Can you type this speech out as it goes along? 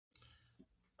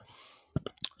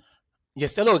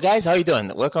Yes, hello guys. How you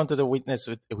doing? Welcome to the Witness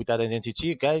Without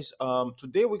Identity, guys.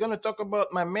 Today we're gonna talk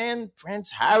about my man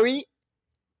Prince Harry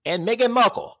and Meghan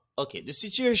Markle. Okay, the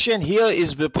situation here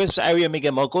is with Prince Harry and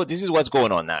Meghan Markle. This is what's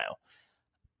going on now.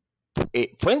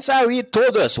 Prince Harry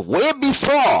told us way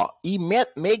before he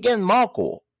met Meghan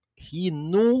Markle, he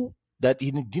knew that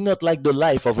he did not like the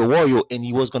life of a royal and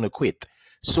he was gonna quit.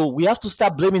 So we have to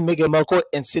stop blaming Meghan Markle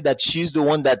and say that she's the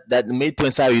one that made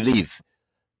Prince Harry leave.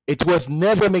 It was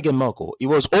never Meghan Markle. It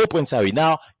was all Prince Harry.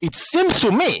 Now, it seems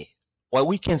to me, well,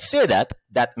 we can say that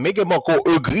Meghan Markle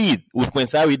agreed with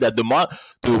Prince Harry that the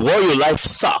royal life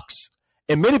sucks.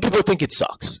 And many people think it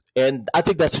sucks. And I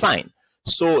think that's fine.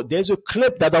 So there's a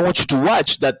clip that I want you to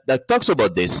watch that talks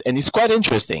about this, and it's quite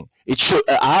interesting.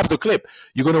 I have the clip.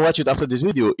 You're going to watch it after this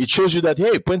video. It shows you that,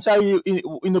 hey, Prince Harry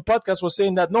in the podcast was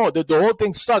saying that, no, the whole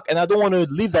thing sucks, and I don't want to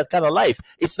live that kind of life.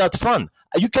 It's not fun.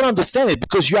 You can understand it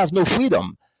because you have no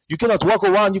freedom. You cannot walk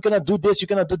around. You cannot do this. You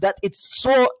cannot do that. It's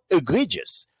so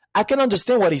egregious. I can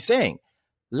understand what he's saying.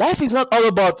 Life is not all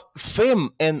about fame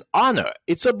and honor.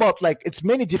 It's about it's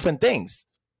many different things.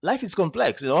 Life is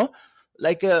complex,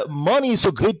 money is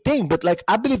a great thing, but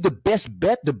I believe the best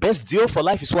bet, the best deal for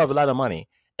life is to have a lot of money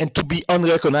and to be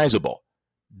unrecognizable.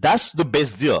 That's the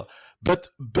best deal. But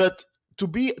to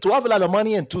have a lot of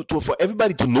money and for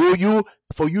everybody to know you,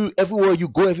 for you everywhere you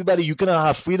go, everybody you cannot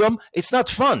have freedom. It's not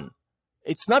fun.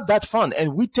 It's not that fun,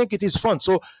 and we think it is fun.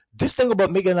 So this thing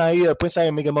about Meghan Harry, Prince Harry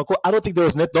and Meghan Markle, I don't think there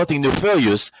was nothing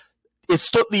nefarious. It's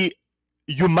totally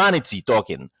humanity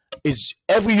talking. Is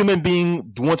every human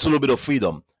being wants a little bit of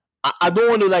freedom. I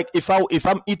don't want to if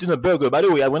I'm eating a burger. By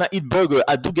the way, when I eat burger,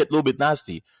 I do get a little bit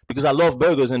nasty because I love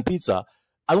burgers and pizza.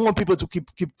 I don't want people to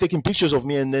keep taking pictures of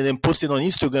me and then posting on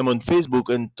Instagram, on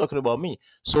Facebook, and talking about me.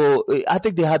 So I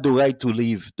think they had the right to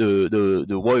leave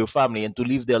the royal family and to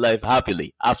live their life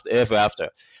happily ever after.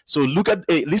 So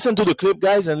listen to the clip,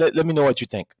 guys, and let me know what you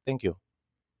think. Thank you.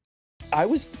 I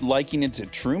was liking it to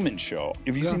Truman Show.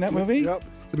 Have you seen that movie? Yep.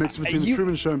 It's a mix between the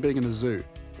Truman Show and being in a zoo.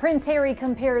 Prince Harry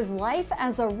compares life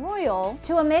as a royal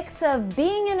to a mix of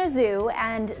being in a zoo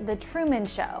and the Truman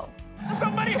Show.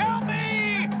 Somebody help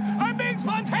me! I'm being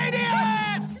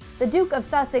spontaneous! The Duke of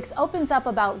Sussex opens up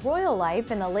about royal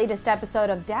life in the latest episode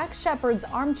of Dax Shepard's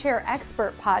Armchair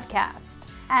Expert podcast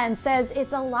and says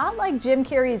it's a lot like Jim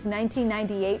Carrey's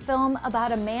 1998 film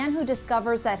about a man who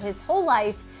discovers that his whole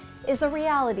life is a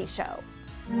reality show.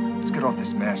 Let's get off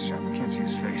this mask, John. We can't see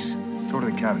his face. Go to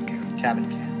the cabin cam. Cabin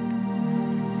can.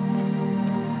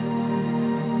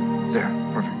 There,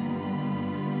 perfect.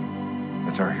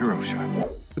 That's our hero shot.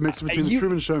 It's a mix between the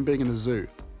Truman Show and being in a zoo.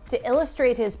 To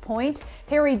illustrate his point,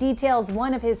 Harry details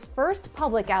one of his first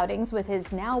public outings with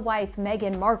his now wife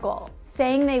Meghan Markle,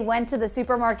 saying they went to the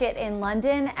supermarket in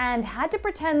London and had to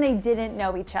pretend they didn't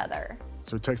know each other.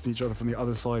 So we texted each other from the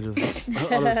other side of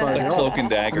the Cloak and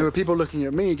dagger. There were people looking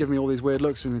at me, giving me all these weird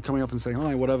looks and coming up and saying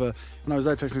hi, whatever. And I was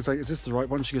there texting saying, is this the right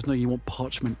one? She goes, no, you want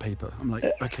parchment paper. I'm like,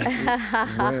 okay,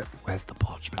 where's the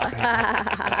parchment paper?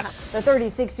 The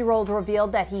 36-year-old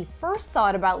revealed that he first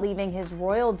thought about leaving his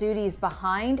royal duties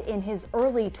behind in his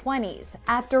early 20s,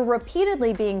 after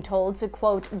repeatedly being told to,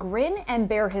 quote, grin and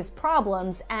bear his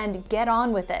problems and get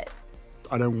on with it.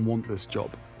 I don't want this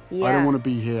job. Yeah. I don't want to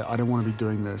be here. I don't want to be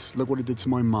doing this. Look what it did to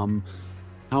my mum.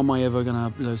 How am I ever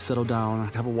going to settle down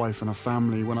and have a wife and a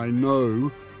family when I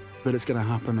know that it's going to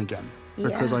happen again?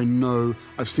 Because I know,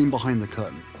 I've seen behind the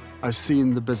curtain. I've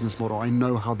seen the business model. I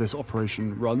know how this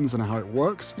operation runs and how it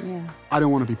works. Yeah. I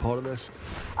don't want to be part of this.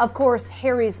 Of course,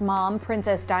 Harry's mom,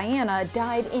 Princess Diana,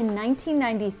 died in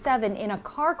 1997 in a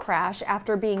car crash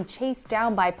after being chased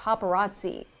down by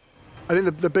paparazzi. I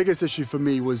think the biggest issue for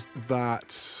me was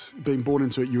that being born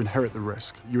into it, you inherit the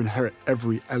risk. You inherit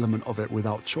every element of it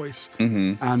without choice.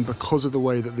 Mm-hmm. And because of the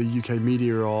way that the UK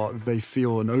media are, they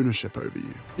feel an ownership over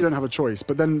you. You don't have a choice.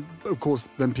 But then, of course,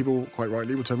 then people quite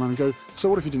rightly will turn around and go, so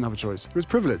what if you didn't have a choice? It was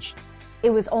privilege. It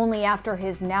was only after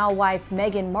his now wife,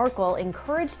 Meghan Markle,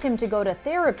 encouraged him to go to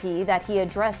therapy that he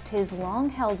addressed his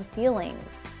long-held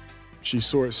feelings. She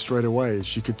saw it straight away.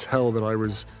 She could tell that I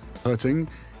was hurting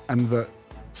and that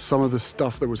some of the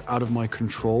stuff that was out of my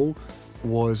control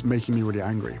was making me really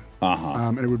angry.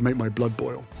 And it would make my blood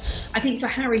boil. I think for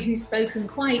Harry, who's spoken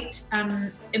quite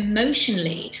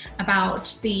emotionally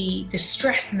about the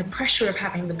stress and the pressure of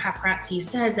having the paparazzi, he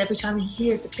says every time he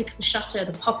hears the click of a shutter,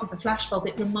 the pop of a flashbulb,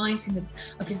 it reminds him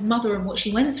of his mother and what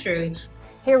she went through.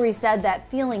 Harry said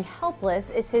that feeling helpless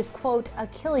is his, quote,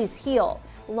 Achilles heel,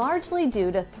 largely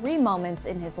due to 3 moments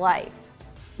in his life.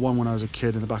 One, when I was a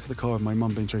kid in the back of the car with my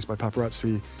mum being chased by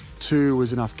paparazzi. 2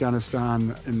 was in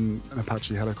Afghanistan in an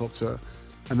Apache helicopter.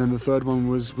 And then the 3rd one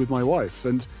was with my wife.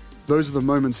 And those are the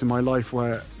moments in my life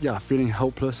where, yeah, feeling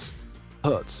helpless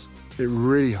hurts. It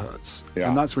really hurts. Yeah.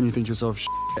 And that's when you think to yourself,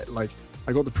 shit, like,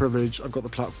 I got the privilege, I've got the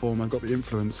platform, I've got the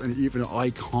influence, and even I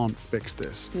can't fix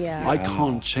this. Yeah. I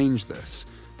can't change this.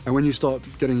 And when you start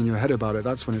getting in your head about it,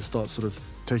 that's when it starts sort of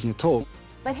taking a toll.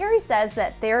 But Harry says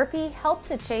that therapy helped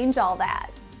to change all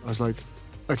that. I was like,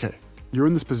 okay, you're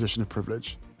in this position of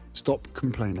privilege. Stop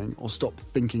complaining or stop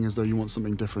thinking as though you want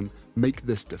something different. Make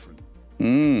this different.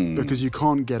 Because you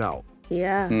can't get out.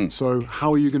 Yeah. So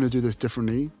how are you going to do this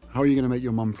differently? How are you going to make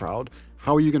your mum proud?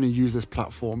 How are you going to use this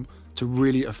platform to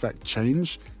really affect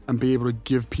change and be able to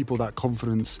give people that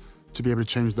confidence to be able to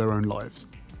change their own lives?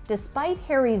 Despite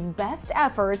Harry's best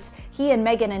efforts, he and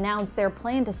Meghan announced their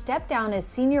plan to step down as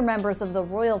senior members of the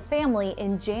royal family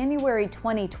in January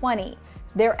 2020.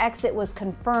 Their exit was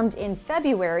confirmed in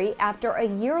February after a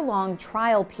year-long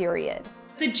trial period.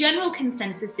 The general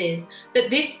consensus is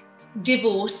that this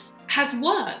divorce has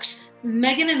worked.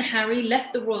 Meghan and Harry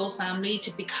left the royal family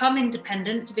to become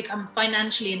independent, to become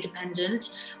financially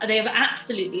independent. They have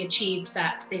absolutely achieved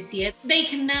that this year. They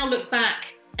can now look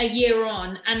back a year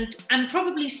on and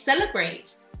probably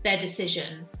celebrate their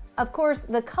decision. Of course,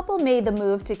 the couple made the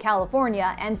move to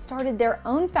California and started their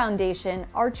own foundation,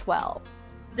 Archwell.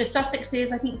 The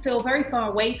Sussexes, I think, feel very far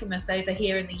away from us over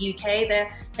here in the UK.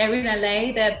 They're in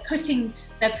LA. They're putting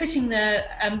the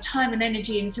time and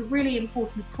energy into really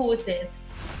important causes.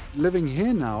 Living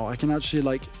here now, I can actually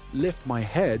like lift my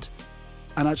head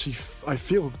and actually I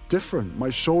feel different. My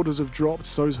shoulders have dropped,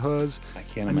 so's hers. I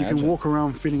can't and imagine. you can walk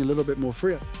around feeling a little bit more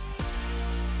freer.